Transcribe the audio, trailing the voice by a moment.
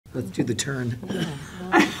Let's do the turn.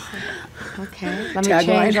 Okay, let me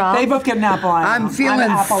change off. They both get an apple. I'm feeling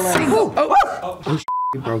single. Oh,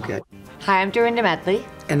 You broke it. Hi, I'm Dorinda Medley.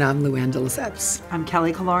 And I'm Luann de Lesseps. I'm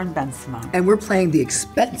Kelly Killoren Bensimon. And we're playing the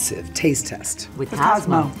expensive taste test. With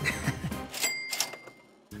Cosmo.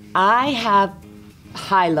 I have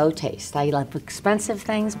high-low taste. I like expensive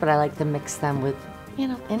things, but I like to mix them with,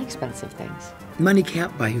 inexpensive things. Money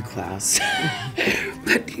can't buy you class,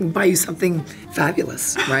 but it can buy you something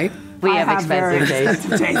fabulous, right? We have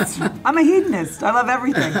expensive taste. I'm a hedonist. I love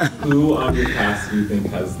everything. Who on your cast do you think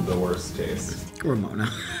has the worst taste? Ramona.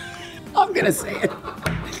 I'm gonna say it.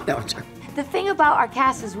 No, I'm joking. The thing about our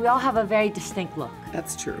cast is we all have a very distinct look.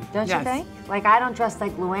 That's true. Don't you think? Like, I don't dress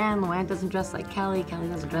like Luann. Luann doesn't dress like Kelly. Kelly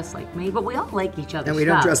doesn't dress like me. But we all like each other. And we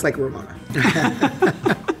don't dress like Ramona.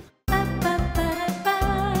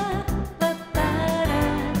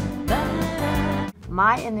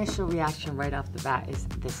 My initial reaction right off the bat is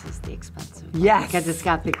this is the expensive one. Yes. Because it's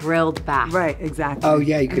got the grilled back. Right, exactly. Oh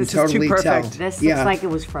yeah, you can totally tell. This looks like it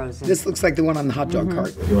was frozen. This looks like the one on the hot dog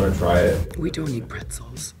cart. If you want to try it. We don't need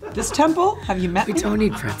pretzels. This temple, have you met We me? don't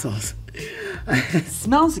need pretzels. It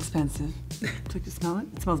smells expensive. Take you smell it?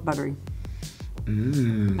 It smells buttery. I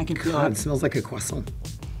can feel God, it. it smells like a croissant.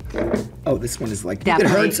 Oh, this one is like, Definitely.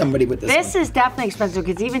 you could hurt somebody with this This one. is definitely expensive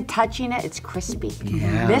because even touching it, it's crispy.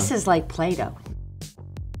 Yeah. This is like Play-Doh.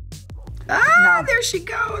 Ah, there she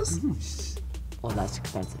goes. Oh, that's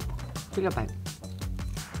expensive. Take it back.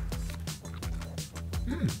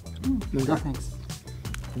 No thanks.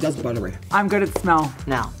 It does buttery. I'm good at smell.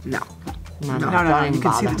 No. No. No, No, don't even you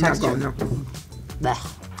can see the bother. texture. No.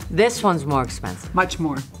 Blech. This one's more expensive. Much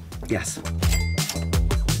more. Yes.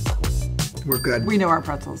 We're good. We know our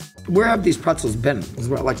pretzels. Where have these pretzels been? Is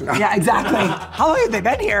what I'd like to know. Yeah, exactly. How long have they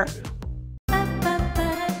been here?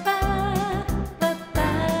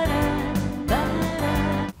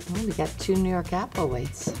 Oh, we got 2 New York apple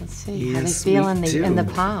weights. Let's see. How they Yes, feel we in the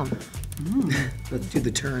do. palm. Let's do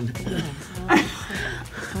the turn.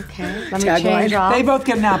 Okay. Let me Tagline. change off. They both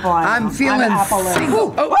get an apple. I'm feeling apple-less.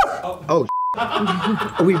 single. Oh,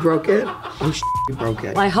 we broke it? Oh, we broke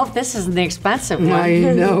it. Well, I hope this isn't the expensive one. I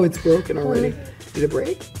know, it's broken already. Did it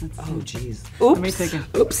break? Oh, jeez. Let me take it.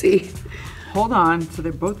 Oopsie. Hold on. So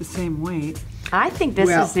they're both the same weight. I think this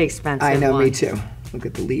is the expensive one. I know, me too. Look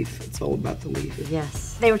at the leaf. It's all about the leaf.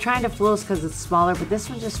 Yes. They were trying to fool us because it's smaller, but this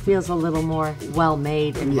one just feels a little more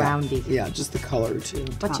well-made and roundy. Yeah, just the color, too.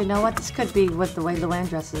 But you know what? This could be, with the way Luann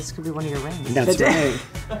dresses, this could be one of your rings. That's right.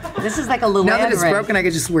 This is like a Luann Now that it's ring. broken, I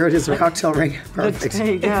could just wear it as a cocktail ring. Perfect. There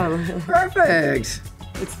you go. Perfect.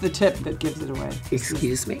 It's the tip that gives it away.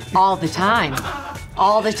 Excuse me? All the time.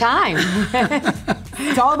 All the time.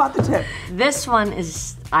 It's all about the tip. This one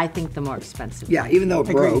is, I think, the more expensive. Yeah, even though it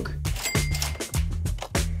broke.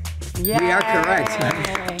 Yay. We are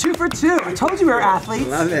correct. 2 for 2. I told you we were athletes.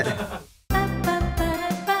 Love it.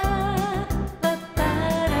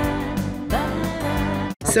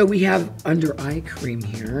 So we have under eye cream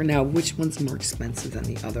here. Now, which one's more expensive than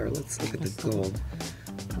the other? Let's look at the gold.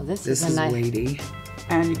 Well, this This is is a nice. weighty.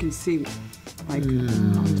 And you can see, like,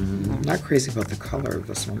 I'm not crazy about the color of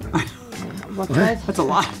this one. Well, try- that's a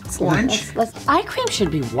lot. It's orange. eye cream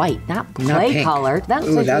should be white, not Not clay pink. colored. That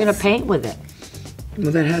looks Ooh, like you're gonna that's- paint with it,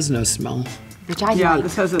 Well, that has no smell. which I Yeah, like.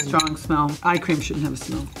 this has a strong smell. Eye cream shouldn't have a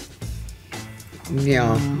smell.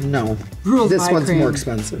 Yeah, no. Rules This eye one's cream. more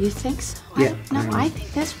expensive. You think so? Yeah, No, I know. I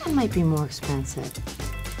think this one might be more expensive.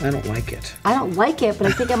 I don't like it. I don't like it, but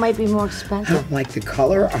I think it might be more I expensive. don't like the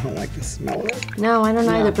color. I don't like the smell of it. No, I don't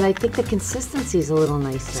either, but I think the consistency is a little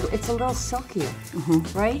nicer. It's a little silkier,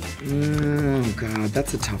 right? Oh, God,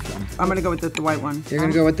 that's a tough one. I'm going to go with the white one. You're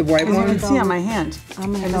going to go with the white As you one? can see on my hand.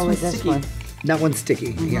 I'm gonna And go with one's this sticky. one. That one's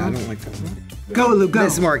sticky. Yeah, I don't like that one. Go, Lou, go.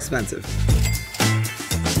 This is more expensive.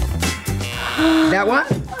 That one?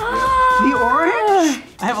 The orange?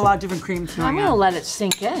 I have a lot of different creams I'm going gonna on. let it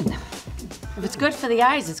sink in. If it's good for the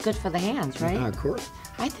eyes, it's good for the hands, right? Of course.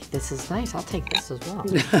 I think this is nice. I'll take this as well.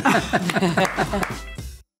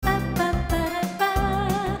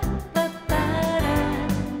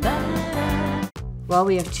 Well,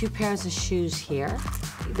 we have 2 pairs of shoes here.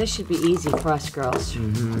 This should be easy for us girls.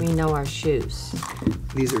 We know our shoes.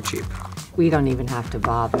 These are cheap. We don't even have to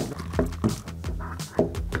bother.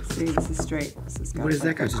 See, this is straight. This is What does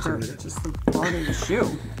that got to do with it? Just the quality of the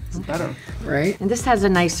shoe. It's better. Right? And this has a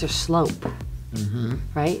nicer slope,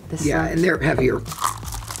 right? This Yeah, and they're heavier.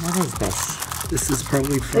 what is this? This is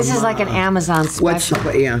probably from... This is like an Amazon What's special.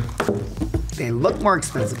 the... Yeah. They look more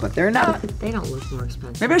expensive, but they're not. They don't look more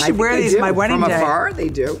expensive. Maybe I should wear these on my wedding From day. afar, they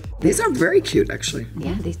do. These are very cute, actually.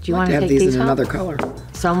 Yeah, do you I'd want like to have take these in home? another color.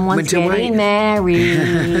 Someone's Winter getting white.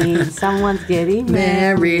 married. Someone's getting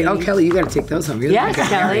married. Oh, Kelly, you got to take those home. You're Yes, gonna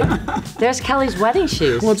get Kelly. married. There's Kelly's wedding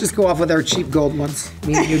shoes. We'll just go off with our cheap gold ones.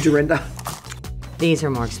 Me and you, Dorinda. These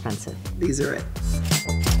are more expensive. These are it.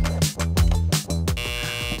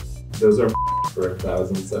 Those are for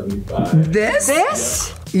 $1,075.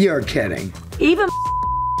 This? You're kidding. Even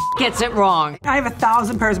gets it wrong. I have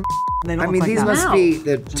 1,000 pairs of they don't I look mean, like these that. must No. be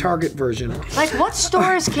the Target version. Like, what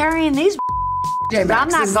store is carrying these? TJ Maxx. I'm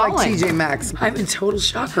not This is like going. TJ Maxx. I'm in total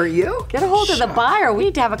shock. Are you? Get a hold of the buyer. We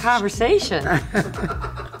need to have a conversation.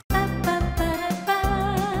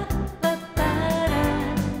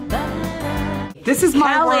 This is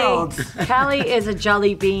my world. Kelly is a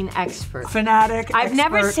jelly bean expert. Fanatic. I've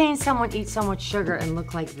never expert, seen someone eat so much sugar and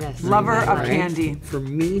look like this. lover of Right? candy. For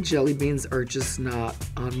me, jelly beans are just not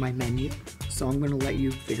on my menu. So I'm going to let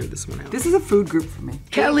you figure this one out. This is a food group for me.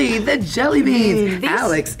 Kelly, the jelly beans. These-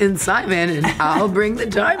 Alex and Simon, and I'll bring the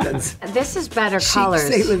diamonds. This is better Chic colors.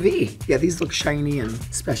 C'est la vie. Yeah, these look shiny and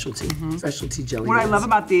specialty. Specialty jelly What beans. I love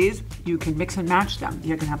about these, you can mix and match them.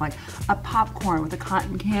 You can have like a popcorn with a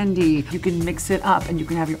cotton candy. You can mix it up and you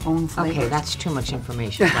can have your own flavors. Okay, that's too much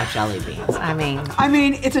information about jelly beans. I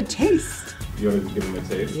mean, it's a taste. You want to give them a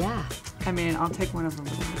taste? yeah. I'll take one of them.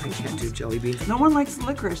 I can't do jelly beans. No one likes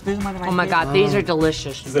licorice. These are my Oh my God, these are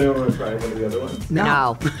delicious. Does anyone want to try one of the other ones?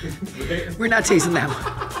 No. We're not tasting them.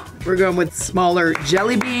 We're going with smaller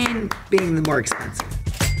jelly bean being the more expensive.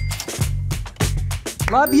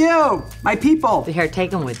 Love you, my people. Here,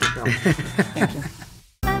 take them with you, girl. Thank you.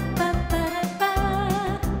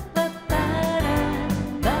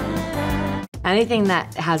 Anything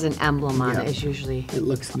that has an emblem on it is usually, It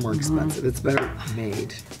looks more expensive. It's better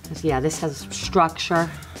made. yeah, this has structure.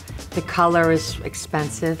 The color is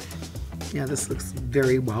expensive. Yeah, this looks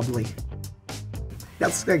very wobbly.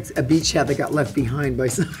 That's like a beach hat that got left behind by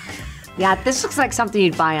some. Yeah, this looks like something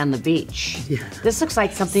you'd buy on the beach. Yeah. This looks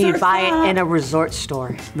like something you'd buy in a resort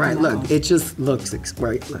store. Right, look, it just looks,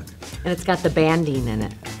 right, look. And it's got the banding in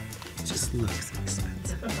it. It just looks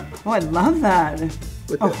expensive. Oh, I love that.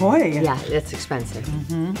 With the- Ahoy. Yeah, it's expensive.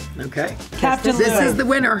 Okay. Captain This Lou. is the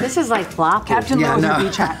winner. This is like floppy. Captain Yeah, Lou's no.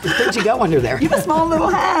 beach hat. Where'd you go under there? You have a small little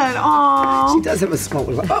head. Aww. She does have a small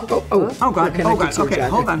little. Oh. Oh God. We're Oh connected God. to her Okay.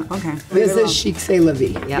 jacket. Hold on. Okay. This is chic c'est la vie.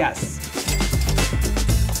 Yep. Yes.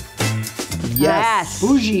 Yes.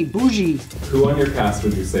 Bougie. Who on your cast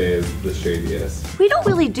would you say is the shadiest? We don't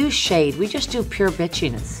really do shade. We just do pure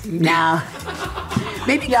bitchiness. No.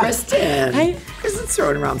 Maybe Kristen. Kristen's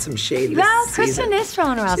throwing around some shade. Well, this Kristen season. is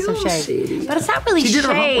throwing around She's a some little shade. shady. But it's not really She did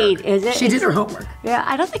her shade, homework. is it? She did her homework. Yeah,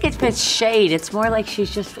 I don't think it's shade. It's more like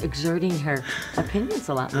she's just exerting her opinions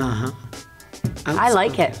a lot. I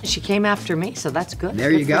like it. She came after me, so that's good.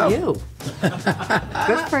 There you go. Good for you.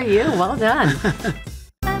 Good for you. Well done.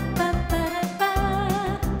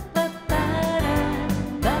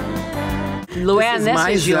 Luann, is this my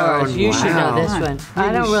is yours. zone. You should know Wow. this one.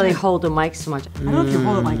 I don't really hold the mic so much. I don't know if you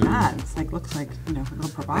hold it like that. It's like looks like a little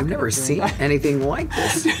provocative. I've never doing seen that. anything like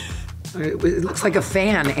this. It looks like a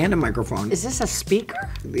fan and a microphone. Is this a speaker?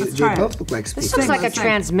 They try it. both look like speakers. This looks like a let's sing.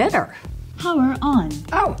 transmitter. Power on.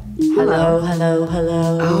 Oh. Hello, hello,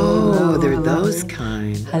 hello. Oh, they're those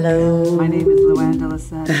kind. Hello. My name is Luann de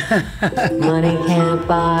Lesseps, Money can't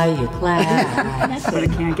buy you class. but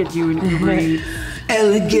it can't get you in great.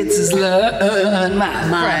 Elegance is love,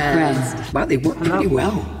 my friends. Wow, they work pretty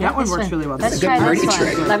well. That one This works one. really well. Let's a good try this party one.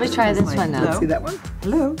 trick. Let me try this one now. Hello? See that one?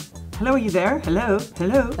 Hello. Hello, are you there? Hello.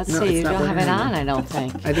 Hello. Let's No, see. it's You not don't have it working. on, I don't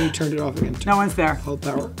think. I think you turned it off again. No one's there. Hold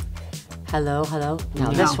power. Hello, hello. No,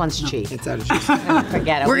 this one's cheap. It's out of juice.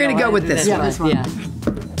 Forget it. We're We gonna don't go wanna with do this one. This one. Yeah.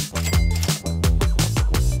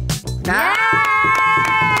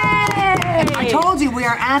 I told you we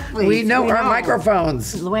are athletes. We know our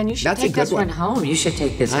microphones. Luann, you should That's a take good this one home. You should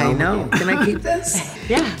take this I home. know. Can I keep this?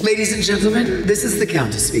 Yeah. Ladies and gentlemen, this is the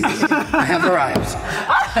Countess speaking. I have arrived.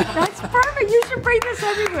 That's perfect. You should bring this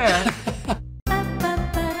everywhere.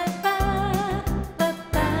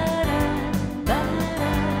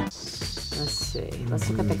 Let's see. Let's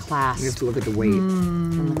look at the You have clasp to look at the weight.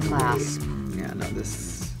 and the clasp. Yeah, no,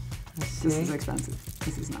 this This is expensive.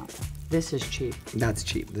 This is not. This is cheap. that's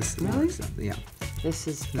cheap. This is Really? yeah. This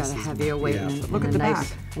has got a is- heavier weight yeah. and, Look and at a the nice.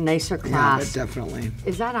 back. a nicer Yeah, class. but definitely.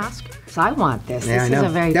 Is that Oscar? So I want this. Yeah, This I is know. a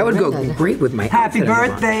very That would go Dorinda. great with my Happy outfit I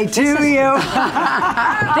want. birthday to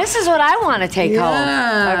you. This is what I want to take home.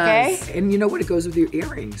 Yes. Okay? And you know what? It goes with your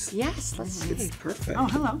earrings. Yes, let's see. It's perfect. Oh,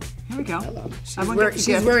 hello. Here we go.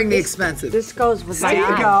 She's wearing the expensive This goes with There my you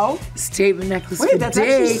eye. go. statement necklace Wait, for that's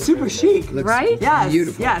day. actually super chic. Looks Right? Yes,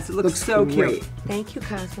 beautiful. yes, it looks so cute. great. Thank you,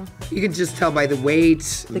 Cosmo. You can just tell by the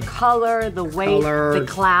weight. The color, the weight, color. the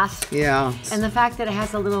class, Yeah. and the fact that it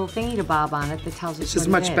has a little thingy to bob on it that tells us It's just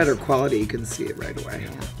what much it is. better quality. You can see it right away.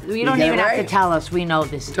 You don't get even it have to right? tell us. We know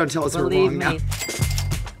this. Don't tell us we're Believe wrong me. now.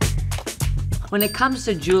 When it comes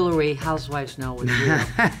to jewelry, housewives know what's real.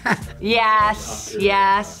 Yes,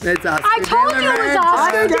 yes. That's Oscar I told you it was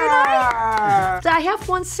Oscar, didn't I? Oscar! I have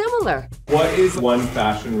one similar. What is one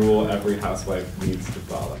fashion rule every housewife needs to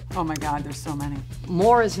follow? Oh my God, there's so many.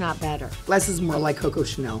 More is not better. Less is more like Coco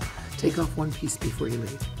Chanel. Take off one piece before you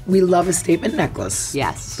leave. We love a statement necklace.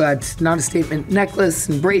 Yes. But not a statement necklace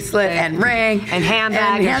and bracelet and ring. And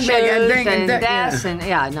handbag and, shoes thing and that. this and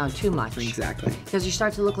yeah, no, too much. Exactly. Because you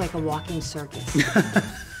start to look like a walking circus.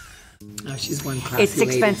 Oh, she's one classy It's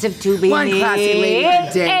lady. expensive to be One classy lady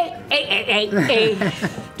a day. Hey.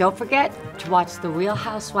 Don't forget to watch The Real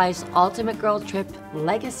Housewives Ultimate Girl Trip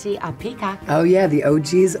Legacy on Peacock. Oh yeah, the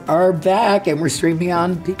OGs are back and we're streaming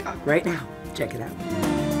on Peacock right now. Check it out.